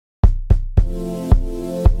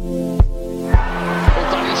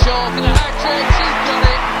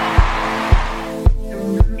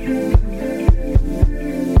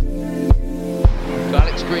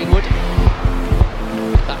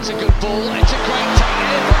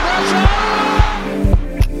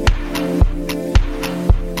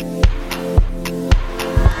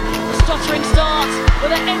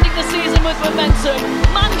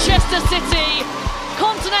Manchester City,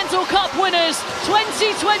 Continental Cup winners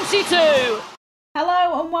 2022.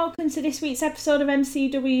 Hello and welcome to this week's episode of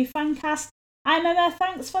MCW Fancast. I'm Emma,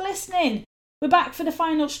 thanks for listening. We're back for the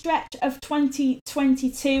final stretch of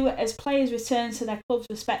 2022 as players return to their clubs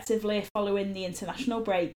respectively following the international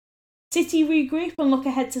break. City regroup and look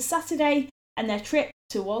ahead to Saturday and their trip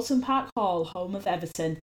to Walton Park Hall, home of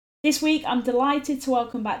Everton. This week I'm delighted to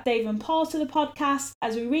welcome back Dave and Paul to the podcast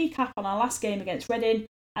as we recap on our last game against Reading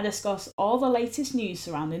and discuss all the latest news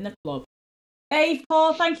surrounding the club. Dave,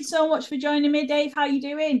 Paul, thank you so much for joining me. Dave, how are you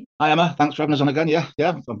doing? Hi Emma, thanks for having us on again. Yeah,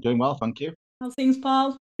 I'm doing well, thank you. How's things,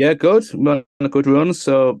 Paul? Yeah, good. We're on a good run,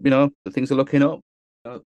 so things are looking up.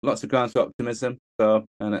 Lots of grounds for optimism. So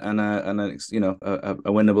and a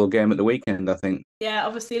winnable game at the weekend, I think. Yeah,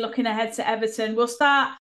 obviously looking ahead to Everton. We'll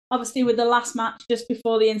start obviously with the last match just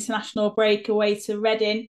before the international break away to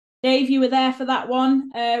Reading. Dave, you were there for that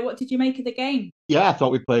one. What did you make of the game? Yeah, I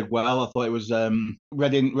thought we played well. I thought it was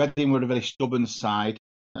Reading were a very stubborn side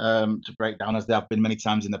to break down, as they have been many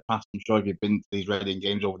times in the past. I'm sure if you've been to these Reading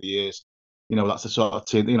games over the years, that's the sort of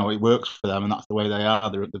team, it works for them and that's the way they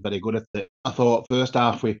are. They're very good at it. I thought first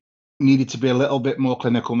half we needed to be a little bit more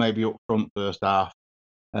clinical, maybe up front first half,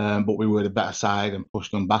 but we were the better side and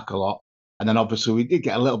pushed them back a lot. And then obviously we did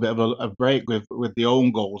get a little bit of a break with the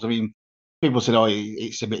own goals. I mean, people said, "Oh,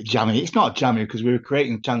 it's a bit jammy." It's not jammy because we were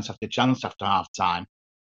creating chance after half time.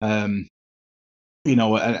 And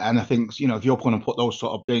I think if you're going to put those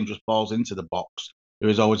sort of dangerous balls into the box, there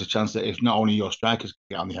is always a chance that if not only your strikers can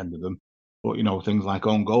get on the end of them, but things like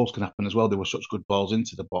own goals can happen as well. There were such good balls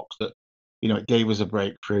into the box that it gave us a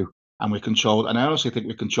breakthrough, and we controlled. And I honestly think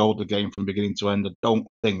we controlled the game from beginning to end. I don't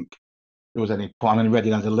think there was any point. I mean,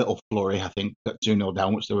 Reading had a little flurry, I think, at 2-0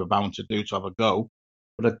 down, which they were bound to do to have a go.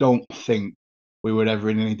 But I don't think we were ever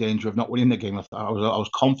in any danger of not winning the game. I was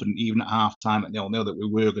confident even at half time at 0-0 that we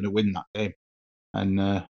were going to win that game, and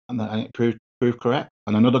it proved correct.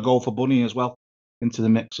 And another goal for Bunny as well into the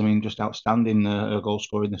mix. I mean, just outstanding goal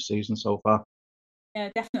scoring this season so far. Yeah,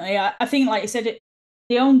 definitely. I think, like you said,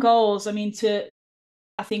 the own goals. I mean,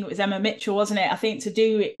 I think it was Emma Mitchell, wasn't it? I think to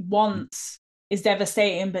do it once is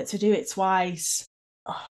devastating, but to do it twice,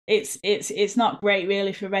 it's not great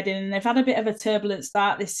really for Reading, and they've had a bit of a turbulent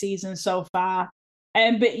start this season so far.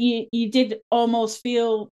 But you did almost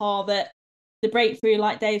feel, Paul, that the breakthrough,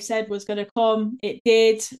 like Dave said, was going to come. It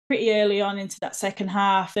did pretty early on into that second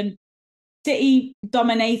half, and City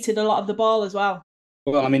dominated a lot of the ball as well.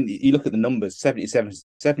 Well, I mean, you look at the numbers: 77%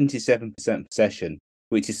 possession,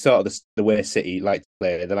 which is sort of the way City like to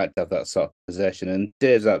play. They like to have that sort of possession, and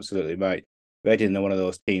Dave's absolutely right. Reading are one of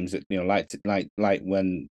those teams that like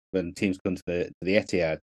when teams come to the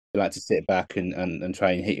Etihad, they like to sit back and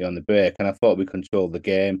try and hit you on the break. And I thought we controlled the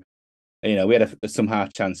game. We had some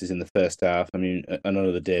hard chances in the first half. I mean,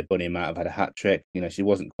 another day Bunny might have had a hat trick. She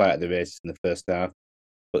wasn't quite at the races in the first half,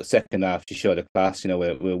 but second half she showed a class.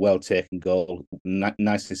 We're well taken goal,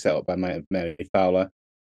 nicely set up by Mary Fowler,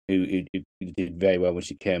 who did very well when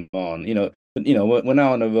she came on. We're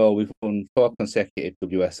now on a roll. We've won 4 consecutive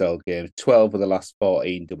WSL games, 12 of the last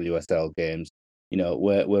 14 WSL games.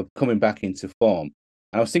 We're coming back into form.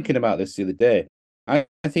 And I was thinking about this the other day. I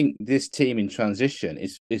think this team in transition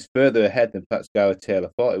is further ahead than perhaps Gareth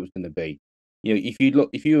Taylor thought it was going to be.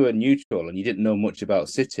 If you were neutral and you didn't know much about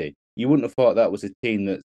City, you wouldn't have thought that was a team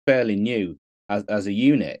that's fairly new as a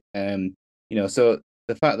unit. So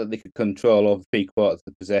the fact that they could control over 3/4 of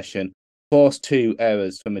the possession, force 2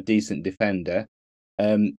 errors from a decent defender,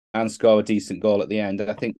 and score a decent goal at the end.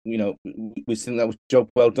 I think we think that was a job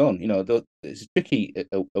well done. It's a tricky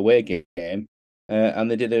away game,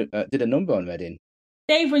 and they did a number on Reading.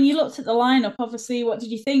 Dave, when you looked at the lineup, obviously, what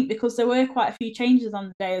did you think? Because there were quite a few changes on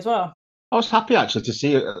the day as well. I was happy actually to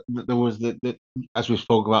see that there was as we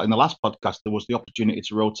spoke about in the last podcast, there was the opportunity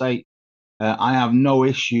to rotate. I have no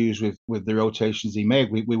issues with the rotations he made.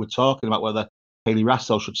 We were talking about whether Hayley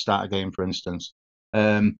Rassel should start a game, for instance.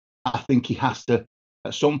 I think he has to,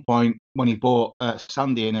 at some point, when he bought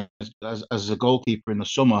Sandy in as a goalkeeper in the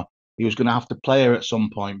summer, he was going to have to play her at some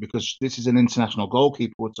point because this is an international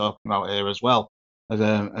goalkeeper we're talking about here as well.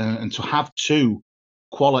 And to have 2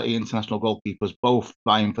 quality international goalkeepers both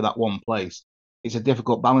vying for that one place, it's a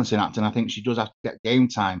difficult balancing act, and I think she does have to get game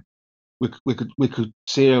time. We could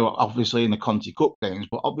see her obviously in the Conti Cup games,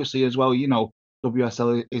 but obviously as well,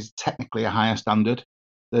 WSL is technically a higher standard,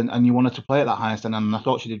 and you wanted to play at that higher standard. And I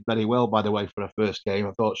thought she did very well, by the way, for her first game.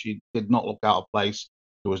 I thought she did not look out of place.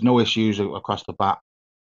 There was no issues across the back.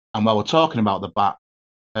 And while we're talking about the back,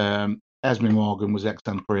 Esme Morgan was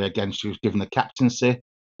exemplary again. She was given the captaincy.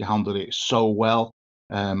 She handled it so well.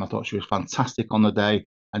 I thought she was fantastic on the day,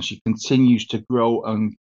 and she continues to grow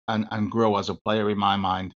and grow as a player in my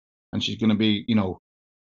mind. And she's going to be,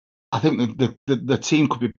 I think the team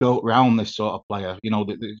could be built around this sort of player.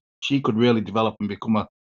 She could really develop and become a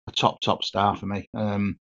top star for me.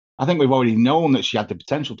 I think we've already known that she had the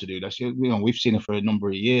potential to do this. We've seen her for a number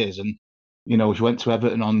of years, and she went to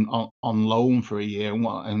Everton on loan for a year,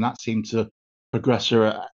 and that seemed to progress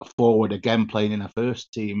her forward again, playing in her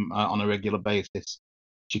first team on a regular basis.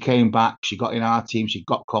 She came back, she got in our team, she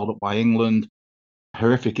got called up by England.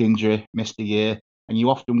 Horrific injury, missed a year, and you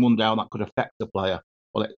often wonder how that could affect the player.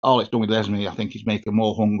 Well, all it's done with Esme, I think, is make her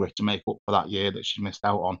more hungry to make up for that year that she missed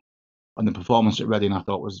out on. And the performance at Reading, I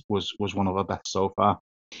thought, was one of her best so far.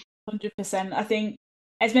 100%. I think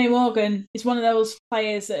Esme Morgan is one of those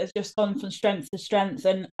players that has just gone from strength to strength,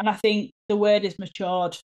 and I think the word is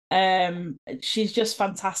matured. She's just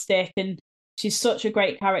fantastic, and she's such a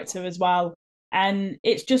great character as well. And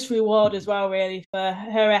it's just reward as well, really, for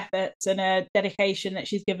her efforts and her dedication that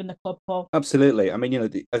she's given the club for. Absolutely. I mean,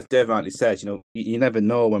 as Dave rightly says, you never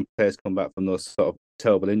know when players come back from those sort of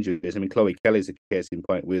terrible injuries. I mean, Chloe Kelly's a case in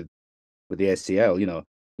point with the ACL.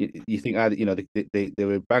 You think either they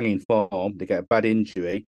were banging form, they get a bad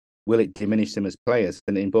injury, will it diminish them as players?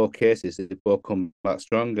 And in both cases, they both come back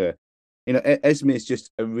stronger. Esme is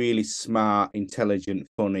just a really smart, intelligent,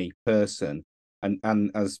 funny person, and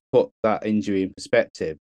has put that injury in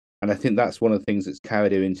perspective. And I think that's one of the things that's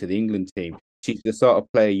carried her into the England team. She's the sort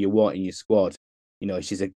of player you want in your squad.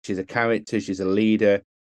 She's a character, she's a leader,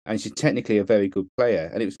 and she's technically a very good player.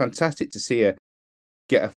 And it was fantastic to see her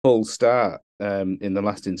get a full start in the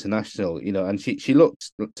last international. And she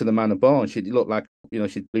looked to the manner born. She looked like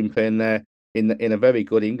she'd been playing there in a very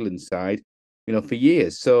good England side, for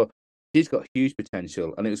years. So she's got huge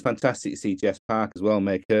potential, and it was fantastic to see Jess Park as well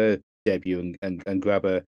make her debut and grab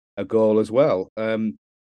a goal as well.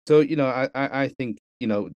 So I think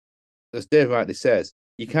as Dave rightly says,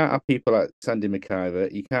 you can't have people like Sandy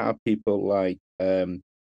McIver, you can't have people like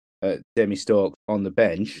Demi Stokes on the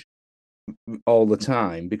bench all the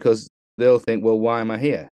time, because they'll think, well, why am I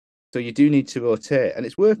here? So you do need to rotate, and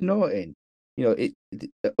it's worth noting. It's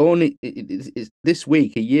this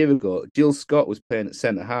week, a year ago, Jill Scott was playing at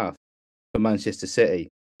centre half for Manchester City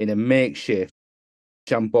in a makeshift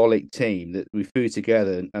shambolic team that we threw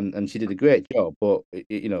together, and she did a great job. But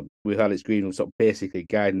with Alex Green was sort of basically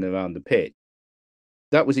guiding around the pitch.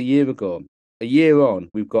 That was a year ago. A year on,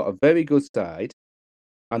 we've got a very good side,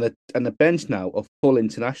 and a bench now of full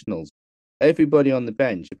internationals. Everybody on the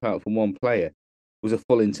bench, apart from one player, was a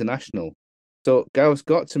full international. So Gareth's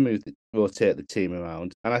got to rotate the team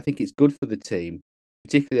around, and I think it's good for the team,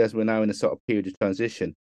 particularly as we're now in a sort of period of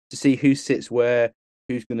transition, to see who sits where,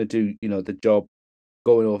 who's going to do the job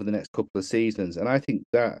going over the next couple of seasons. And I think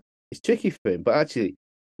that is tricky for him. But actually,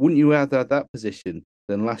 wouldn't you rather have that position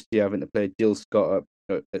than last year having to play Jill Scott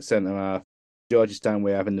at centre half, Georgia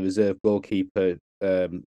Stanway having the reserve goalkeeper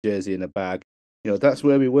jersey in a bag? That's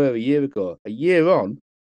where we were a year ago. A year on,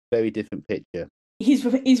 very different picture. He's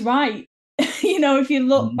right. If you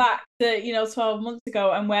look back to 12 months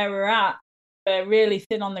ago and where we're at, we're really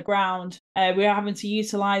thin on the ground. We're having to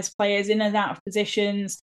utilise players in and out of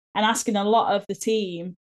positions and asking a lot of the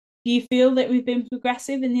team. Do you feel that we've been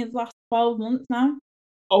progressive in the last 12 months now?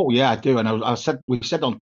 Oh yeah, I do. And we said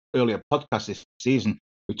on earlier podcasts this season,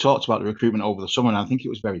 we talked about the recruitment over the summer, and I think it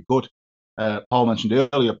was very good. Paul mentioned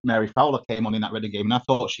earlier, Mary Fowler came on in that Reading game, and I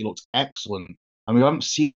thought she looked excellent. And we haven't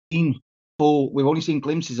seen we've only seen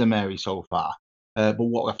glimpses of Mary so far. But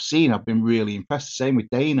what I've seen, I've been really impressed. Same with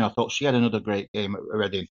Dana. I thought she had another great game at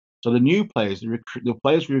Reading. So the new players, the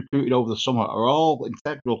players we recruited over the summer are all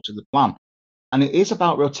integral to the plan. And it is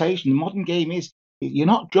about rotation. The modern game is, you're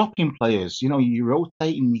not dropping players. You're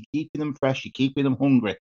rotating, you're keeping them fresh, you're keeping them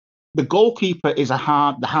hungry. The goalkeeper is the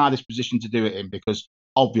hardest position to do it in, because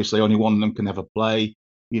obviously only one of them can ever play,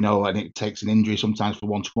 and it takes an injury sometimes for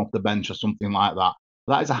one to come off the bench or something like that.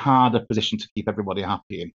 That is a harder position to keep everybody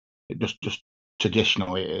happy in. It just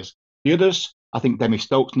traditionally it is. The others, I think Demi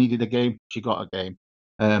Stokes needed a game. She got a game.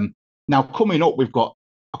 Now coming up, we've got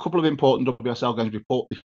a couple of important WSL games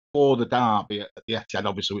before the derby at the Etihad,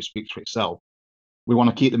 obviously, which speaks for itself. We want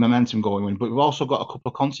to keep the momentum going, but we've also got a couple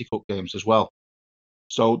of Conti Cup games as well.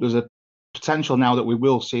 So there's a potential now that we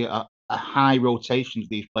will see a high rotation of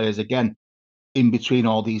these players again in between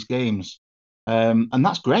all these games. And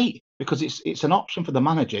that's great, because it's an option for the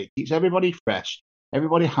manager. It keeps everybody fresh,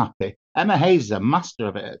 everybody happy. Emma Hayes is a master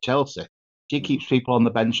of it at Chelsea. She keeps people on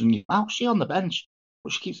the bench, and how's she on the bench?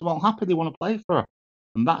 But she keeps them all happy. They want to play for her.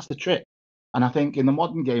 And that's the trick. And I think in the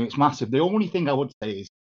modern game, it's massive. The only thing I would say is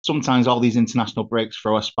sometimes all these international breaks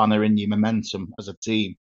throw a spanner in your momentum as a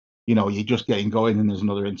team. You're just getting going, and there's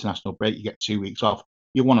another international break. You get 2 weeks off.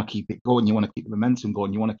 you want to keep it going, you want to keep the momentum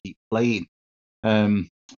going, you want to keep playing.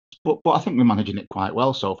 But I think we're managing it quite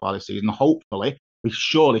well so far this season. Hopefully, we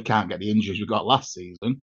surely can't get the injuries we got last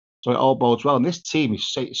season, so it all bodes well. And this team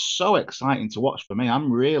is so exciting to watch for me.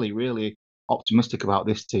 I'm really, really optimistic about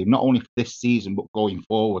this team, not only for this season but going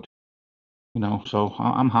forward. So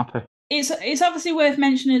I'm happy. It's obviously worth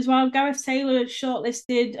mentioning as well. Gareth Taylor is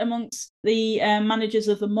shortlisted amongst the managers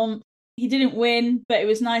of the month. He didn't win, but it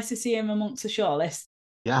was nice to see him amongst the shortlist.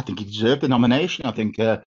 Yeah, I think he deserved the nomination. I think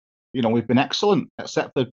we've been excellent,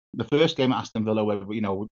 except for the first game at Aston Villa, where we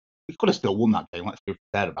could have still won that game. Let's be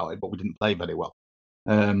fair about it, but we didn't play very well.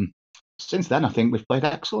 Since then, I think we've played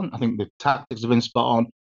excellent. I think the tactics have been spot on.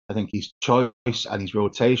 I think his choice and his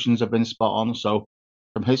rotations have been spot on. So,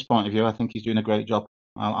 from his point of view, I think he's doing a great job.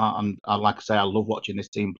 And like I say, I love watching this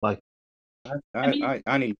team play. I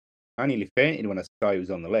nearly fainted when I saw he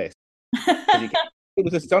was on the list. It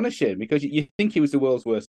was astonishing because you think he was the world's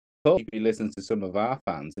worst coach. You listen to some of our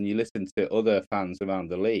fans and you listen to other fans around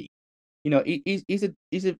the league. He's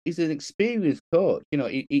an experienced coach.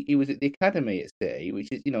 He was at the academy at City,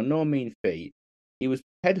 which is no mean feat. He was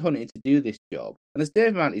headhunted to do this job, and as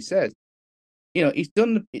Dave Mantley says, he's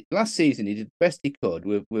done last season. He did the best he could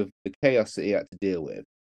with the chaos that he had to deal with.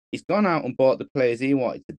 He's gone out and bought the players he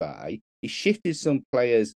wanted to buy. He shifted some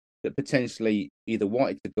players that potentially either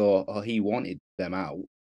wanted to go or he wanted them out.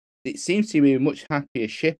 It seems to be a much happier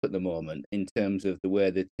ship at the moment in terms of the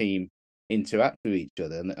way the team interact with each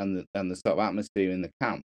other and the sort of atmosphere in the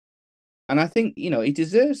camp. And I think, he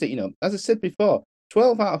deserves it. As I said before,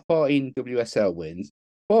 12 out of 14 WSL wins,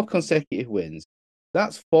 4 consecutive wins.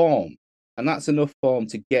 That's form. And that's enough form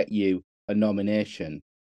to get you a nomination.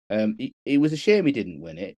 It was a shame he didn't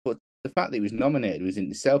win it, but the fact that he was nominated was in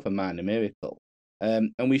itself a minor miracle.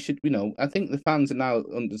 And we should, I think the fans are now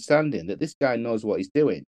understanding that this guy knows what he's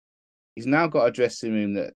doing. He's now got a dressing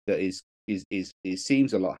room that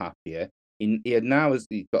seems a lot happier.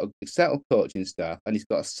 He's got a settled coaching staff and he's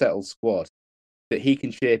got a settled squad that he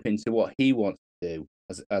can shape into what he wants to do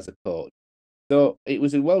as a coach. So it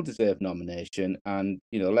was a well-deserved nomination, and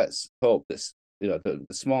let's hope that the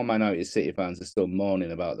small minority of City fans are still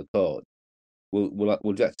moaning about the coach. We'll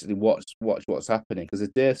actually watch what's happening, because as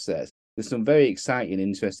Dave says, there's some very exciting,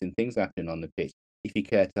 interesting things happening on the pitch if you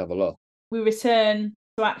care to have a look. We return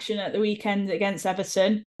to action at the weekend against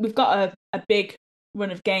Everton. We've got a big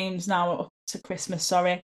run of games now up to Christmas.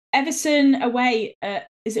 Everton away at,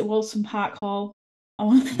 is it Walton Park Hall?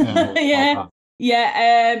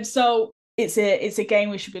 Yeah. So it's a game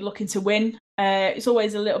we should be looking to win. It's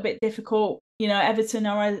always a little bit difficult. Everton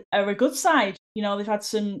are a good side. They've had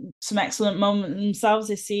some excellent moments themselves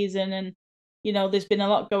this season, and there's been a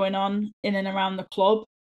lot going on in and around the club.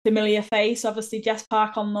 Familiar face, obviously, Jess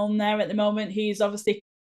Park on loan there at the moment. He's obviously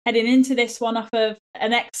heading into this one off of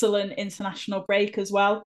an excellent international break as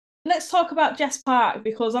well. Let's talk about Jess Park,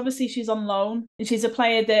 because obviously she's on loan and she's a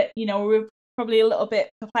player that, we're probably a little bit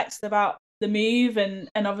perplexed about the move, and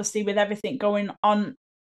obviously with everything going on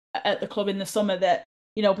at the club in the summer, that,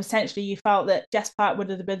 potentially you felt that Jess Park would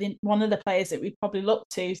have been one of the players that we'd probably look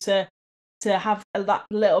to have that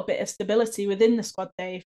little bit of stability within the squad,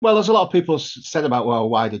 Dave. Well, there's a lot of people said about, well,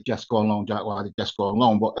 why did Jess go on loan, Jack? Why did Jess go on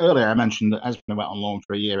loan? But earlier I mentioned that Esme went on loan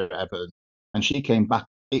for a year at Everton, and she came back.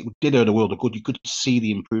 It did her the world of good. You could see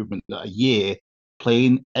the improvement that a year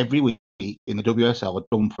playing every week in the WSL had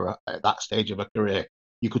done for her at that stage of her career.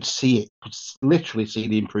 You could see it, literally see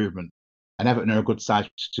the improvement. And Everton are a good side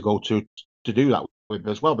to go to do that with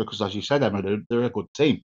as well, because as you said, Emma, they're a good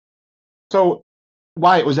team. So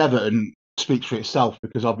why it was Everton speaks for itself,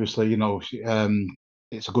 because obviously,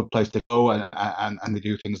 it's a good place to go, and they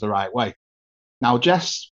do things the right way. Now,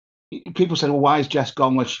 Jess, people said, well, why is Jess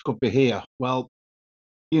gone when she could be here? Well,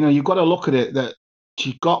 you've got to look at it that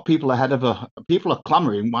she's got people ahead of her. People are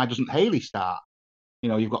clamouring, why doesn't Hayley start?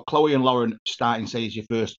 You've got Chloe and Lauren starting, say, as your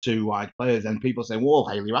first 2 wide players, and people say, whoa,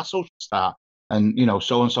 Hayley Rassel should start, and,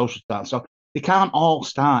 so and so should start. So they can't all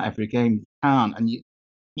start every game. You can't.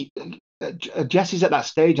 And Jess is at that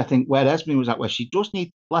stage, I think, where Esme was at, where she does need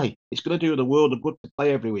to play. It's going to do the world of good to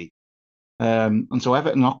play every week. And so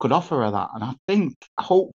Everton could offer her that. And I think,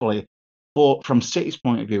 hopefully, from City's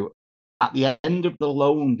point of view, at the end of the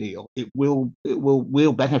loan deal,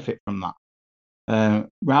 we'll benefit from that.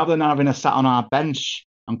 Rather than having her sat on our bench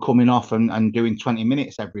and coming off and doing 20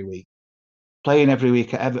 minutes every week, playing every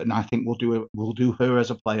week at Everton, I think will do her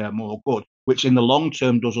as a player more good, which in the long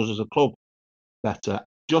term does us as a club better,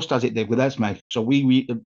 just as it did with Esme. So we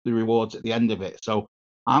reap the rewards at the end of it. So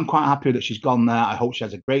I'm quite happy that she's gone there. I hope she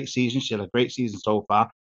has a great season. She had a great season so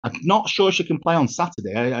far. I'm not sure she can play on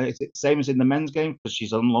Saturday. It's the same as in the men's game, because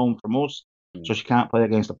she's on loan from us. so she can't play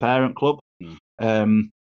against the parent club, Mm.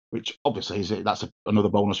 which obviously that's another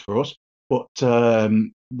bonus for us. But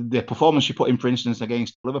the performance she put in, for instance,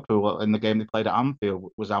 against Liverpool in the game they played at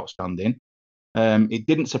Anfield was outstanding. It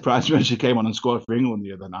didn't surprise me when she came on and scored for England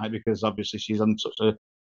the other night, because obviously she's on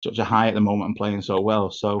such a high at the moment and playing so well.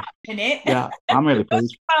 So In it. yeah, I'm really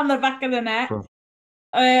pleased. On the back of the net. For-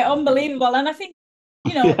 Unbelievable. And I think,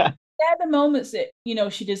 yeah. they're the moments that,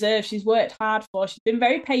 she deserves. She's worked hard for. She's been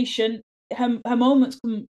very patient. Her moments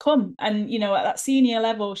come. And, at that senior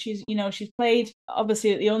level, she's played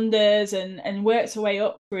obviously at the unders and worked her way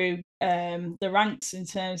up through the ranks in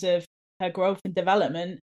terms of her growth and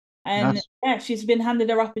development. And she's been handed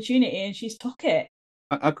her opportunity and she's took it.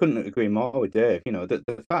 I couldn't agree more with Dave.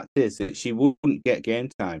 The fact is that she wouldn't get game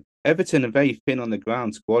time. Everton are very thin on the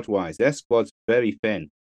ground squad-wise. Their squad's very thin.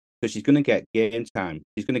 So she's going to get game time.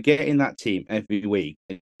 She's going to get in that team every week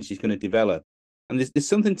and she's going to develop. And there's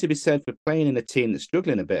something to be said for playing in a team that's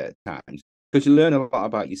struggling a bit at times, because you learn a lot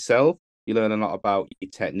about yourself. You learn a lot about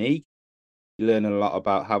your technique. You learn a lot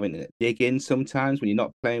about having to dig in sometimes when you're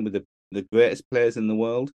not playing with the greatest players in the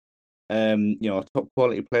world. Top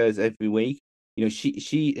quality players every week.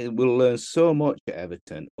 She will learn so much at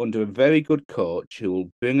Everton under a very good coach who will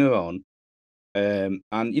bring her on. And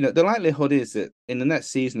the likelihood is that in the next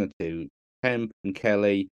season or two, Kemp and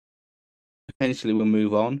Kelly potentially will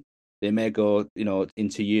move on. They may go,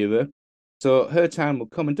 into Europe. So her time will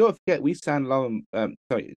come. And don't forget, we signed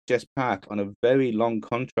Jess Park on a very long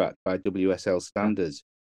contract by WSL standards.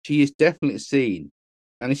 She is definitely seen,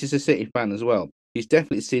 and she's a City fan as well. She's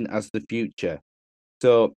definitely seen as the future.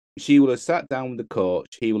 So she will have sat down with the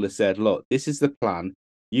coach. He will have said, look, this is the plan.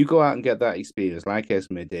 You go out and get that experience like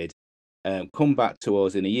Esme did. Come back to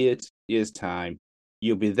us in a year's time.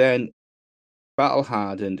 You'll be then battle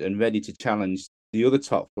hardened and ready to challenge the other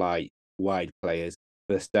top flight wide players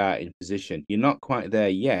for a starting position. You're not quite there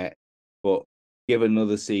yet, but given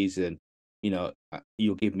another season,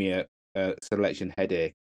 you'll give me a selection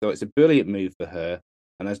headache. So it's a brilliant move for her.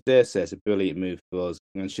 And as Dave says, a brilliant move for us.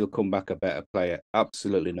 And she'll come back a better player.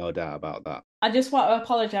 Absolutely no doubt about that. I just want to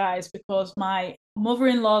apologise because my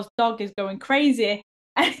mother-in-law's dog is going crazy.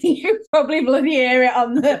 And you probably bloody hear it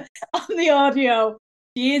on the audio.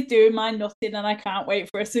 She is doing my nothing and I can't wait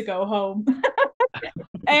for her to go home.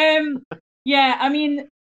 Yeah, I mean,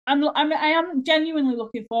 I am genuinely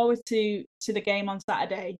looking forward to the game on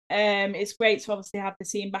Saturday. It's great to obviously have the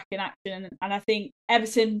team back in action, and I think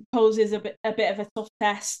Everton poses a bit of a tough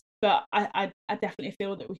test, but I definitely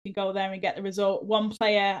feel that we can go there and get the result. One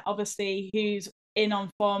player, obviously, who's in on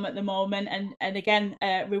form at the moment, and again,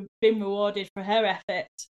 we've been rewarded for her effort,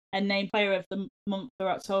 and named Player of the Month for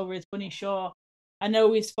October is Bunny Shaw. I know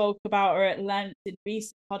we spoke about her at length in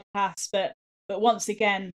recent podcasts, but once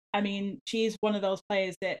again, I mean, she's one of those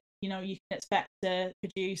players that you can expect to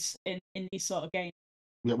produce in these sort of games.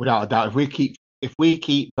 Yeah, without a doubt. If we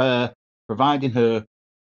keep providing her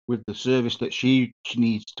with the service that she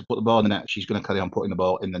needs to put the ball in the net, she's going to carry on putting the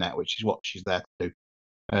ball in the net, which is what she's there to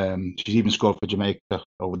do. She's even scored for Jamaica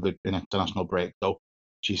over the international break, so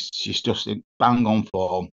she's just in bang on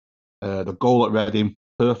form. The goal at Reading,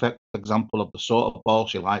 perfect example of the sort of ball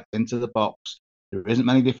she likes into the box. There isn't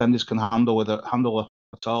many defenders can handle her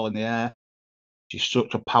at all in the air. She's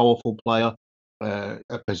such a powerful player. Her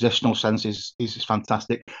positional sense is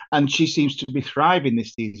fantastic, and she seems to be thriving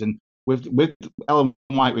this season. With Ellen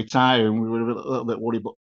White retiring, we were a little bit worried,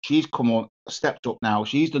 but she's come on, stepped up now.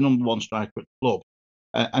 She's the number one striker at the club,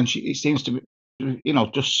 and it seems to be,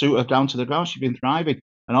 just suit her down to the ground. She's been thriving,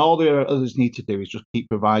 and all the others need to do is just keep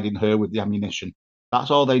providing her with the ammunition.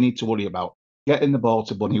 That's all they need to worry about. Getting the ball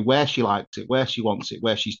to Bunny where she likes it, where she wants it,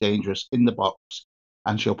 where she's dangerous in the box,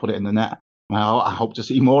 and she'll put it in the net. Well, I hope to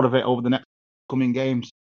see more of it over the next coming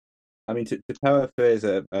games. I mean, to paraphrase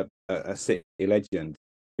a City legend,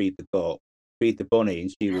 feed the goat, feed the bunny,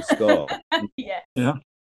 and she will score. Yeah.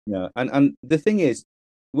 And the thing is,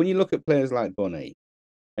 when you look at players like Bunny,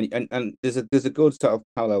 and there's a good sort of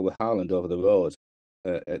parallel with Haaland over the road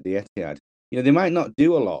at the Etihad. They might not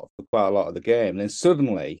do a lot for quite a lot of the game, and then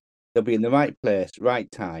suddenly they'll be in the right place,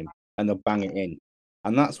 right time, and they'll bang it in.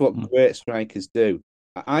 And that's what great strikers do.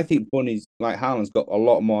 I think Bunny's, like Haaland's, got a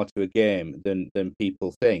lot more to a game than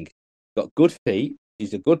people think. Got good feet.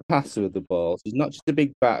 She's a good passer of the ball. She's not just a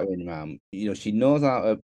big battering ram. She knows how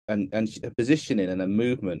to, and her positioning and her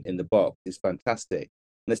movement in the box is fantastic.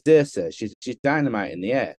 And as Dave says, she's dynamite in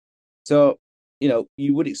the air. So,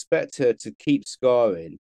 you would expect her to keep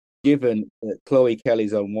scoring, given that Chloe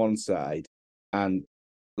Kelly's on one side and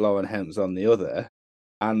Lauren Hemp's on the other.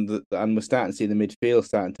 And we're starting to see the midfield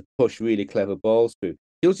starting to push really clever balls through.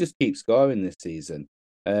 She'll just keep scoring this season.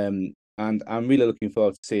 And I'm really looking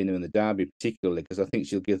forward to seeing her in the derby, particularly because I think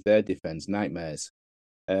she'll give their defence nightmares.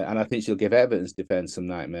 And I think she'll give Everton's defence some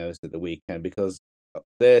nightmares at the weekend because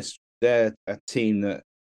they're, they're a team that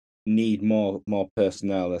need more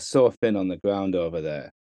personnel. They're so thin on the ground over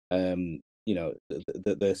there.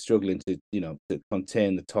 They're struggling to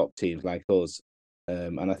contain the top teams like us.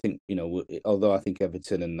 And I think, although I think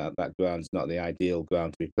Everton and that ground's not the ideal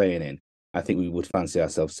ground to be playing in, I think we would fancy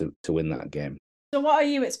ourselves to win that game. So what are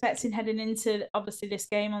you expecting heading into, obviously, this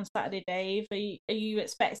game on Saturday, Dave? Are you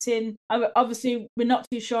expecting, obviously, we're not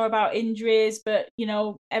too sure about injuries, but,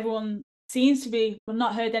 everyone seems to be, we've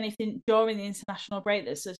not heard anything during the international break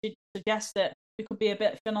that suggests that we could be a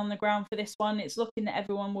bit thin on the ground for this one. It's looking that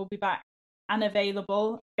everyone will be back and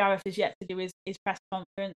available. Gareth is yet to do his press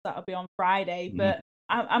conference. That'll be on Friday. But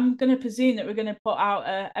I'm going to presume that we're going to put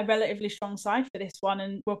out a relatively strong side for this one,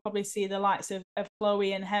 and we'll probably see the likes of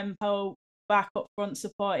Chloe and Hempo back up front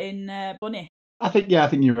supporting Bunny. I think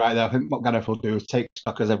you're right there. I think what Gareth will do is take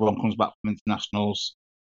stock as everyone comes back from internationals.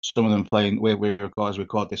 Some of them playing, we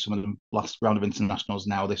record this, some of them last round of internationals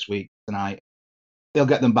now this week, tonight. They'll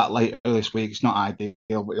get them back later this week. It's not ideal,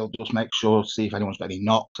 but he'll just make sure, see if anyone's got any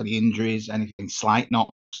knocks, any injuries, anything slight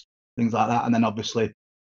knocks, things like that. And then obviously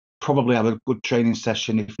probably have a good training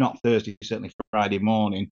session, if not Thursday, certainly Friday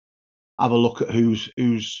morning. Have a look at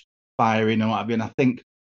who's firing and what have you. And I think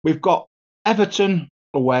we've got Everton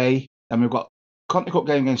away, and we've got Conti Cup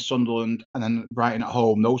game against Sunderland, and then Brighton at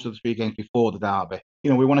home. Those are the 3 games before the derby.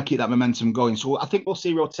 We want to keep that momentum going. So I think we'll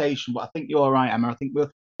see rotation, but I think you're right, Emma. I think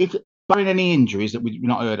if barring any injuries that we've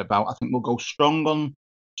not heard about, I think we'll go strong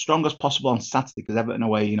as possible on Saturday, because Everton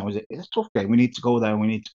away, it's a tough game. We need to go there and we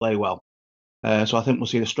need to play well. So I think we'll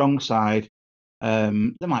see the strong side. There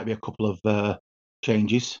might be a couple of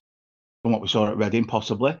changes from what we saw at Reading,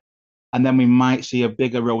 possibly. And then we might see a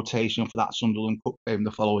bigger rotation for that Sunderland Cup game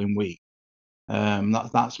the following week.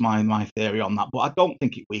 That's my theory on that. But I don't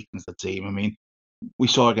think it weakens the team. I mean, we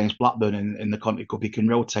saw against Blackburn in the Conti Cup, he can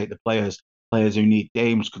rotate the players. Players who need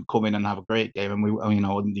games can come in and have a great game. And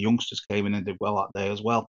and the youngsters came in and did well that day as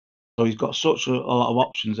well. So he's got such a lot of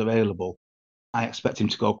options available. I expect him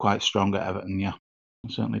to go quite strong at Everton. Yeah,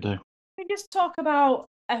 I certainly do. Can we just talk about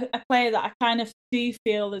a player that I kind of do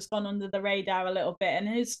feel has gone under the radar a little bit and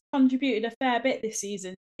has contributed a fair bit this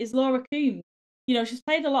season, is Laura Coombs. She's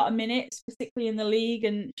played a lot of minutes, particularly in the league,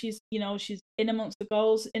 and she's in amongst the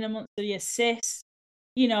goals, in amongst the assists,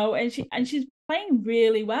 and she's playing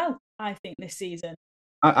really well, I think, this season.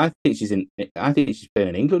 I think she's playing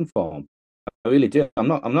in England form. I really do. I'm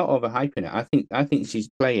not overhyping it. I think she's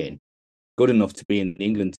playing good enough to be in the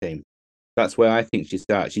England team. That's where I think she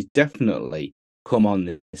starts. She's definitely come on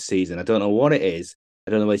this season. I don't know what it is.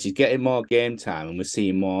 I don't know whether she's getting more game time and we're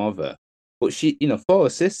seeing more of her. But she, 4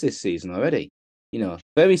 assists this season already.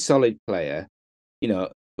 Very solid player.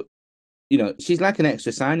 She's like an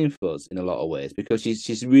extra signing for us in a lot of ways, because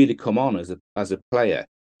she's really come on as a player.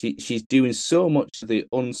 She's doing so much of the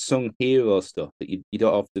unsung hero stuff that you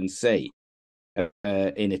don't often see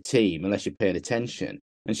in a team unless you're paying attention.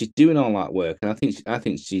 And she's doing all that work, and I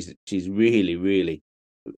think she's really, really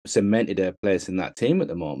cemented her place in that team at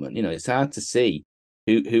the moment. It's hard to see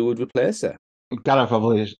who would replace her. Gareth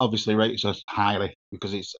obviously rates her highly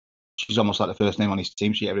because she's almost like the first name on his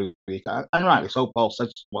team sheet every week, and rightly so. Paul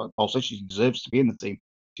says she deserves to be in the team.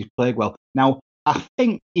 She's played well. Now, I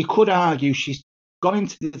think you could argue she's gone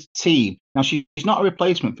into the team. Now, she's not a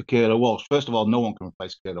replacement for Kayla Walsh. First of all, no one can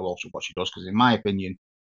replace Kayla Walsh with what she does, because in my opinion,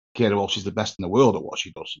 Kayla Walsh is the best in the world at what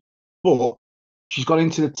she does. But she's got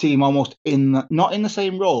into the team almost not in the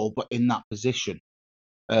same role, but in that position.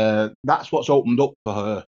 That's what's opened up for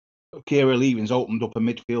her. Kira leaving's opened up a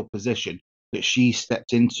midfield position that she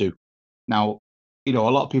stepped into. Now, a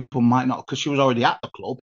lot of people might not, because she was already at the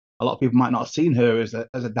club, a lot of people might not have seen her as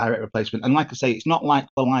a direct replacement. And like I say, it's not like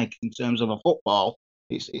for like in terms of a football.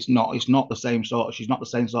 It's not the same sort of, she's not the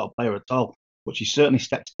same sort of player at all. But she certainly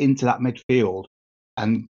stepped into that midfield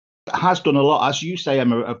and has done a lot, as you say,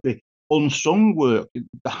 Emma, of the unsung work,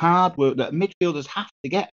 the hard work that midfielders have to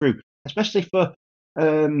get through, especially for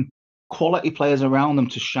quality players around them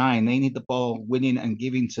to shine. They need the ball winning and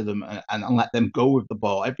giving to them and let them go with the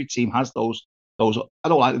ball. Every team has those. I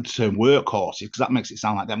don't like the term workhorses, because that makes it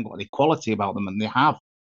sound like they haven't got any quality about them, and they have.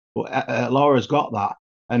 But Laura's got that,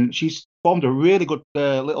 and she's formed a really good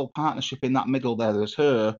little partnership in that middle there. There's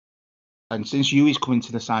her, and since Yui's coming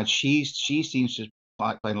to the side, she seems to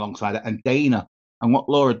like playing alongside it, and Dana. And what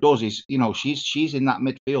Laura does is, she's in that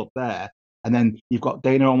midfield there, And then you've got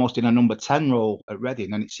Dana almost in a number 10 role at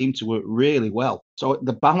Reading, and it seemed to work really well. So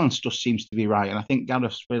the balance just seems to be right. And I think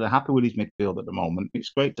Gareth's really happy with his midfield at the moment. It's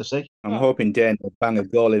great to see. I'm hoping Dana will bang a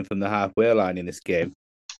goal in from the halfway line in this game.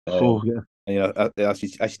 Yeah. As she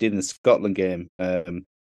did in the Scotland game. And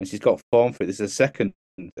she's got form for it. This is a second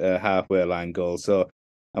halfway line goal. So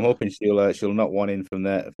I'm hoping she'll knock one in from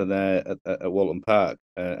there at Walton Park,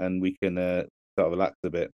 and we can sort of relax a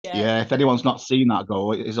bit. Yeah, if anyone's not seen that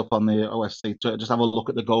goal, it is up on the OSC Twitter. Just have a look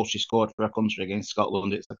at the goal she scored for her country against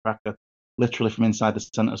Scotland. It's the cracker, literally from inside the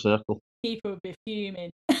centre circle. Keeper would be fuming.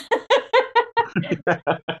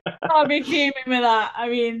 I'd be fuming with that. I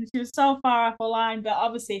mean, she was so far off the line, but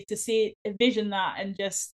obviously to see it, envision that and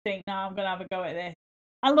just think, no, I'm going to have a go at this.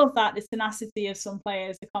 I love that, the tenacity of some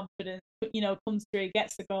players, the confidence, comes through,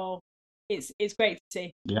 gets the goal. It's great to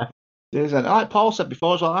see. Yeah. Like Paul said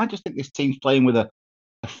before as well, I just think this team's playing with a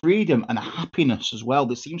freedom and a happiness as well.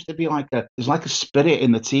 There seems to be there's a spirit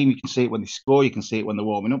in the team. You can see it when they score, you can see it when they're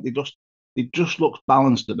warming up. They just look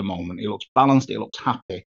balanced at the moment. It looks balanced, it looks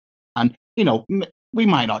happy. And, we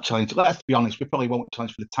might not challenge. Let's be honest, we probably won't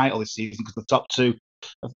challenge for the title this season because the top two,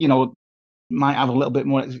 might have a little bit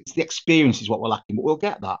more. It's the experience is what we're lacking, but we'll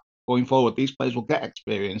get that going forward. These players will get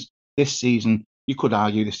experience. This season, you could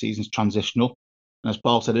argue this season's transitional. And as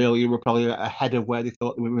Paul said earlier, we're probably ahead of where they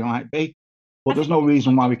thought we might be. But there's no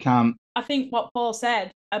reason why we can't. I think what Paul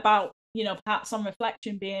said about, perhaps on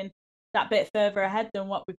reflection being that bit further ahead than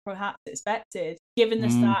what we perhaps expected, given the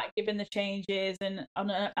start, given the changes, and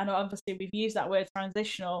obviously we've used that word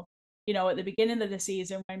transitional, at the beginning of the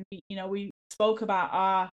season when we spoke about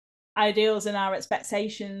our ideals and our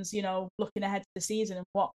expectations, looking ahead to the season and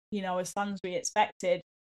what, as fans we expected.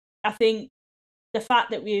 I think the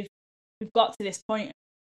fact that we've got to this point,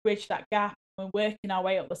 bridge that gap, we're working our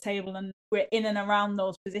way up the table and we're in and around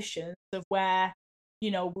those positions of where,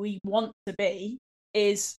 we want to be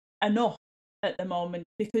is enough at the moment,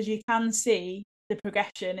 because you can see the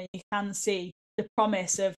progression and you can see the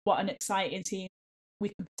promise of what an exciting team we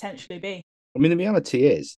can potentially be. I mean, the reality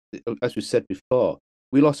is, as we said before,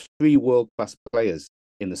 we lost 3 world-class players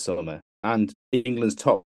in the summer, and England's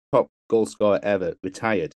top goal scorer ever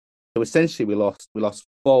retired. So essentially, we lost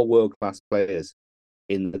 4 world-class players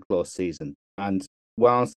in the close season. And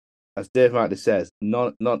whilst, as Dave rightly says,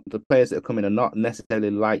 not the players that are coming are not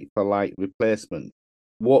necessarily like for like replacement.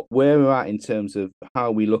 Where we're at in terms of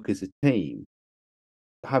how we look as a team,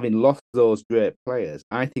 having lost those great players,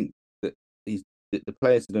 I think that the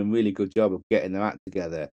players have done a really good job of getting their act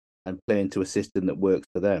together and playing to a system that works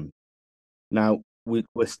for them. Now we're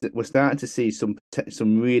starting to see some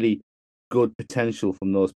really good potential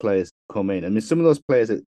from those players come in. I mean, some of those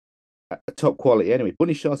players are top quality anyway.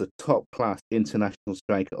 Bunny Shaw's a top class international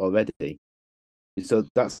striker already, so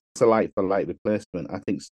that's a like for like replacement. I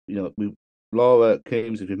think Laura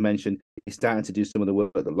Coombs, as we've mentioned, is starting to do some of the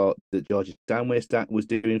work that Georgia Stanway was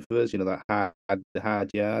doing for us. The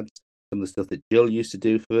hard yards, some of the stuff that Jill used to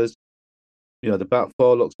do for us. The back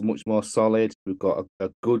four looks much more solid. We've got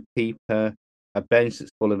a good keeper, a bench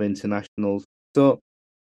that's full of internationals. So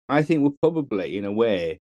I think we're probably, in a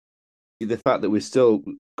way, the fact that we've still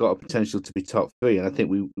got a potential to be top 3, and I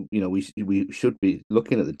think we should be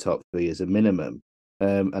looking at the top 3 as a minimum,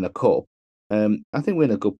 and a cup. I think we're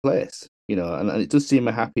in a good place, and it does seem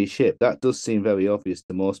a happy ship. That does seem very obvious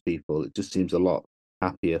to most people. It just seems a lot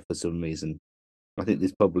happier for some reason. I think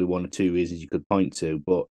there's probably 1 or 2 reasons you could point to,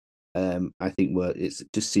 but I think it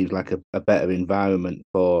just seems like a better environment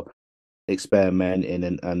for experimenting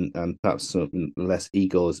and perhaps some less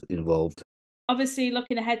egos involved. Obviously,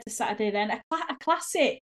 looking ahead to Saturday, then a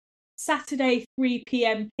classic Saturday 3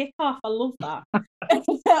 p.m. kickoff. I love that.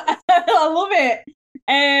 I love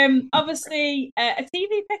it. Obviously, a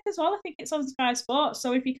TV pick as well. I think it's on Sky Sports.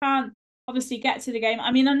 So if you can't obviously get to the game,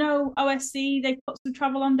 I mean, I know OSC they've put some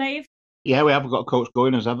travel on, Dave. Yeah, we haven't got a coach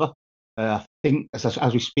going as ever. I think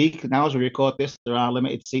as we speak now, as we record this, there are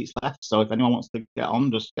limited seats left. So if anyone wants to get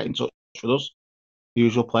on, just get in touch with us.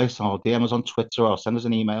 Usual place, or DM us on Twitter, or send us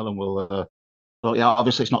an email, and we'll. So yeah,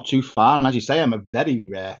 obviously it's not too far, and as you say, I'm a very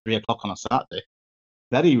rare 3 o'clock on a Saturday.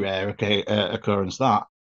 Very rare occurrence that.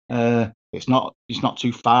 It's not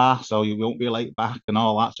too far, so you won't be late back and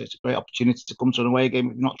all that. So it's a great opportunity to come to an away game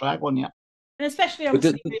if you've not tried one yet. And especially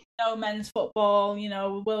obviously with men's football,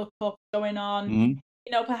 World Cup going on, mm-hmm.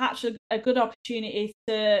 Perhaps a good opportunity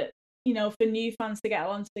to, for new fans to get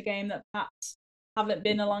along to the game that perhaps haven't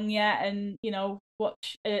been along yet, and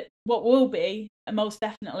watch what will be most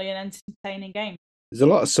definitely an entertaining game. There's a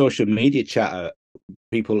lot of social media chatter,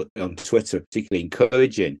 people on Twitter particularly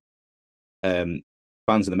encouraging fans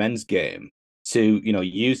of the men's game to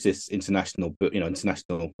use this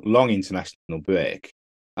long international break,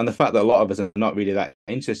 and the fact that a lot of us are not really that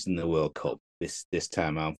interested in the World Cup this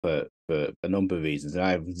time out for a number of reasons. And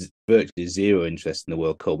I have virtually zero interest in the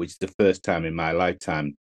World Cup, which is the first time in my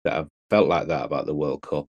lifetime that I've felt like that about the World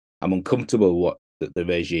Cup. I'm uncomfortable with the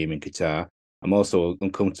regime in Qatar. I'm also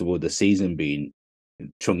uncomfortable with the season being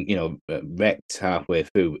wrecked halfway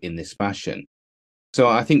through in this fashion. So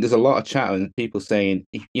I think there's a lot of chat and people saying,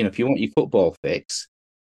 if you want your football fix,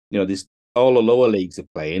 there's all the lower leagues are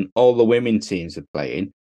playing, all the women teams are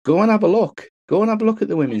playing. Go and have a look. Go and have a look at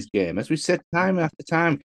the women's game. As we said time after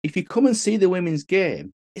time, if you come and see the women's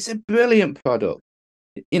game, it's a brilliant product.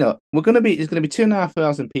 There's going to be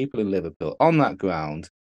 2,500 people in Liverpool on that ground,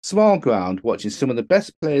 small ground, watching some of the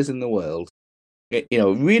best players in the world.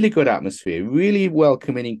 Really good atmosphere, really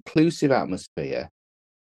welcoming, inclusive atmosphere.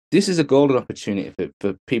 This is a golden opportunity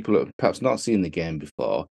for people who have perhaps not seen the game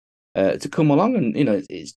before to come along, and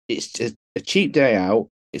it's just a cheap day out.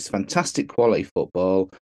 It's fantastic quality football.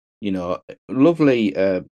 Lovely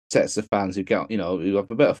sets of fans who who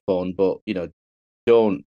have a bit of fun, but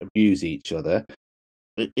don't abuse each other.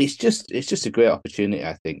 It's just a great opportunity,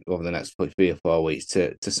 I think, over the next 3 or 4 weeks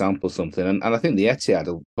to sample something, and I think the Etihad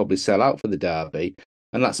will probably sell out for the derby,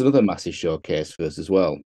 and that's another massive showcase for us as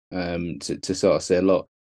well. To sort of say, look,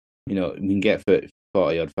 we can get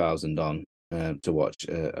 40 odd thousand on to watch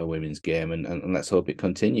a women's game, and let's hope it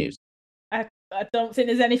continues. I don't think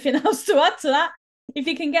there's anything else to add to that. If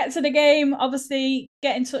you can get to the game, obviously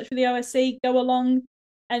get in touch with the OSC, go along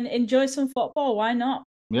and enjoy some football. Why not?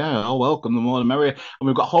 Yeah, all welcome. The more the merrier. And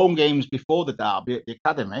we've got home games before the derby at the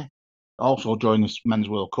Academy, also during this Men's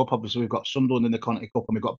World Cup. Obviously, we've got Sunderland in the County Cup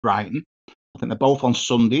and we've got Brighton. I think they're both on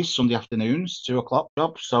Sundays, Sunday afternoons, 2:00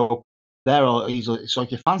 jobs. So they're all easily. So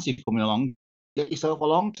if you fancy coming along, get yourself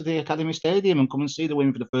along to the Academy Stadium and come and see the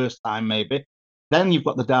women for the first time, maybe. Then you've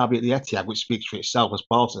got the derby at the Etihad, which speaks for itself, as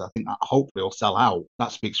Paul said. I think that hopefully will sell out.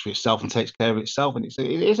 That speaks for itself and takes care of itself. And it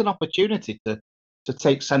is an opportunity to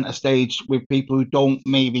take centre stage with people who don't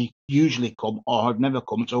maybe usually come or have never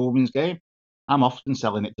come to a women's game. I'm often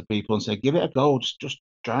selling it to people and say, give it a go, just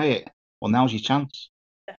try it. Well, now's your chance.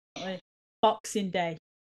 Definitely. Boxing Day.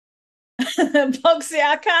 Boxing,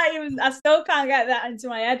 I still can't get that into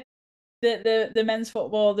my head. The men's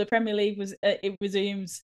football, the Premier League it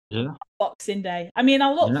resumes. Yeah. Boxing Day. I mean,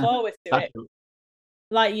 I look forward to it.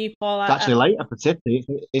 Like you, Paul. It's actually later for City.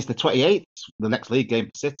 It's the 28th, the next league game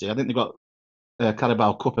for City. I think they've got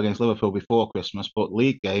Carabao Cup against Liverpool before Christmas, but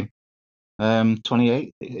league game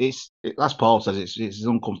 28th. As Paul says, it's an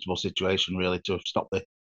uncomfortable situation really to stop the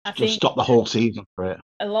whole season for it.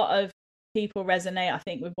 A lot of people resonate, I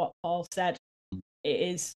think, with what Paul said. It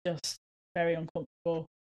is just very uncomfortable.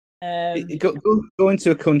 Go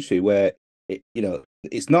into a country where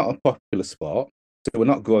it's not a popular sport, so we're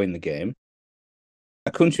not growing the game.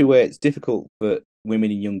 A country where it's difficult for women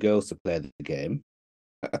and young girls to play the game.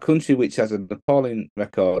 A country which has an appalling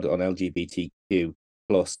record on LGBTQ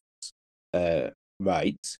plus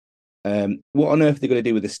rights. What on earth are they going to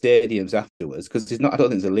do with the stadiums afterwards? Because I don't think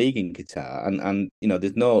there's a league in Qatar, and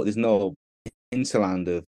there's no hinterland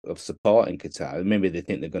of support in Qatar. Maybe they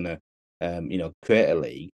think they're going to create a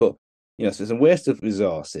league, but so it's a waste of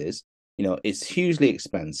resources. It's hugely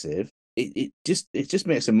expensive. It just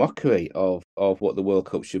makes a mockery of what the World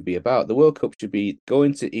Cup should be about. The World Cup should be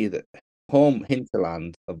going to either home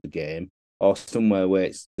hinterland of the game or somewhere where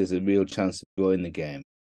there's a real chance of growing the game.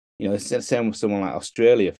 It's the same with someone like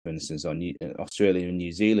Australia, for instance, Australia and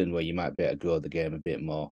New Zealand, where you might be able to grow the game a bit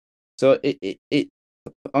more. So it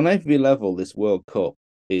on every level, this World Cup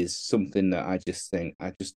is something that I just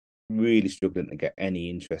really struggling to get any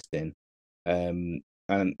interest in. And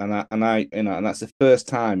that's the first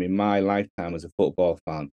time in my lifetime as a football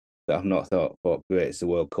fan that I've not thought, great, it's the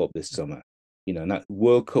World Cup this summer. And that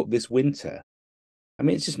World Cup this winter. I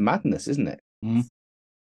mean, it's just madness, isn't it? Mm.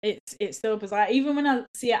 It's so bizarre. Even when I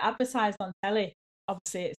see it advertised on telly,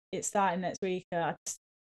 obviously it's starting next week.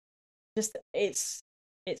 It's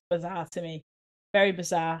bizarre to me, very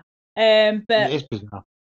bizarre. But it is bizarre.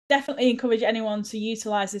 Definitely encourage anyone to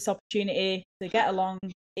utilise this opportunity to get along,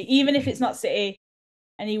 even if it's not City,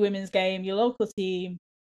 any women's game, your local team,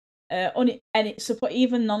 and support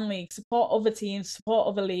even non-league, support other teams, support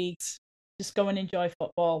other leagues. Just go and enjoy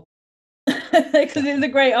football because it's a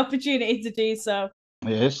great opportunity to do so.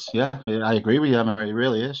 It is, yeah. I agree with you. I mean, it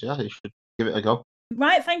really is. Yeah, you should give it a go.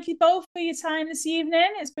 Right, thank you both for your time this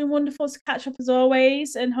evening. It's been wonderful to catch up as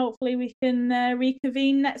always, and hopefully we can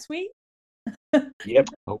reconvene next week. Yep.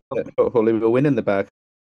 Hopefully we'll win in the bag.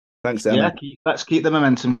 Thanks, Emma. Yeah, let's keep the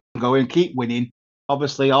momentum going. Keep winning.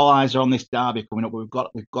 Obviously, all eyes are on this derby coming up. We've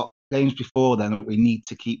got games before then that we need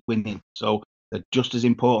to keep winning. So they're just as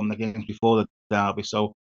important, the games before the derby.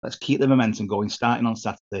 So let's keep the momentum going, starting on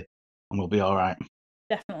Saturday, and we'll be all right.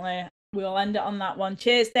 Definitely. We'll end it on that one.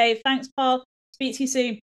 Cheers, Dave. Thanks, Paul. Speak to you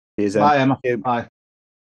soon. Cheers, Bye, Emma. Bye.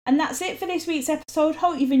 And that's it for this week's episode.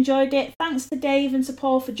 Hope you've enjoyed it. Thanks to Dave and to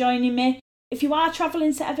Paul for joining me. If you are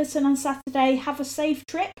travelling to Everton on Saturday, have a safe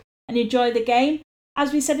trip and enjoy the game.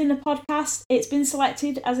 As we said in the podcast, it's been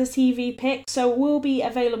selected as a TV pick, so it will be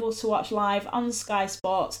available to watch live on Sky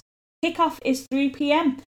Sports. Kickoff is 3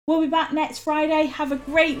 p.m. We'll be back next Friday. Have a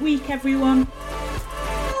great week, everyone.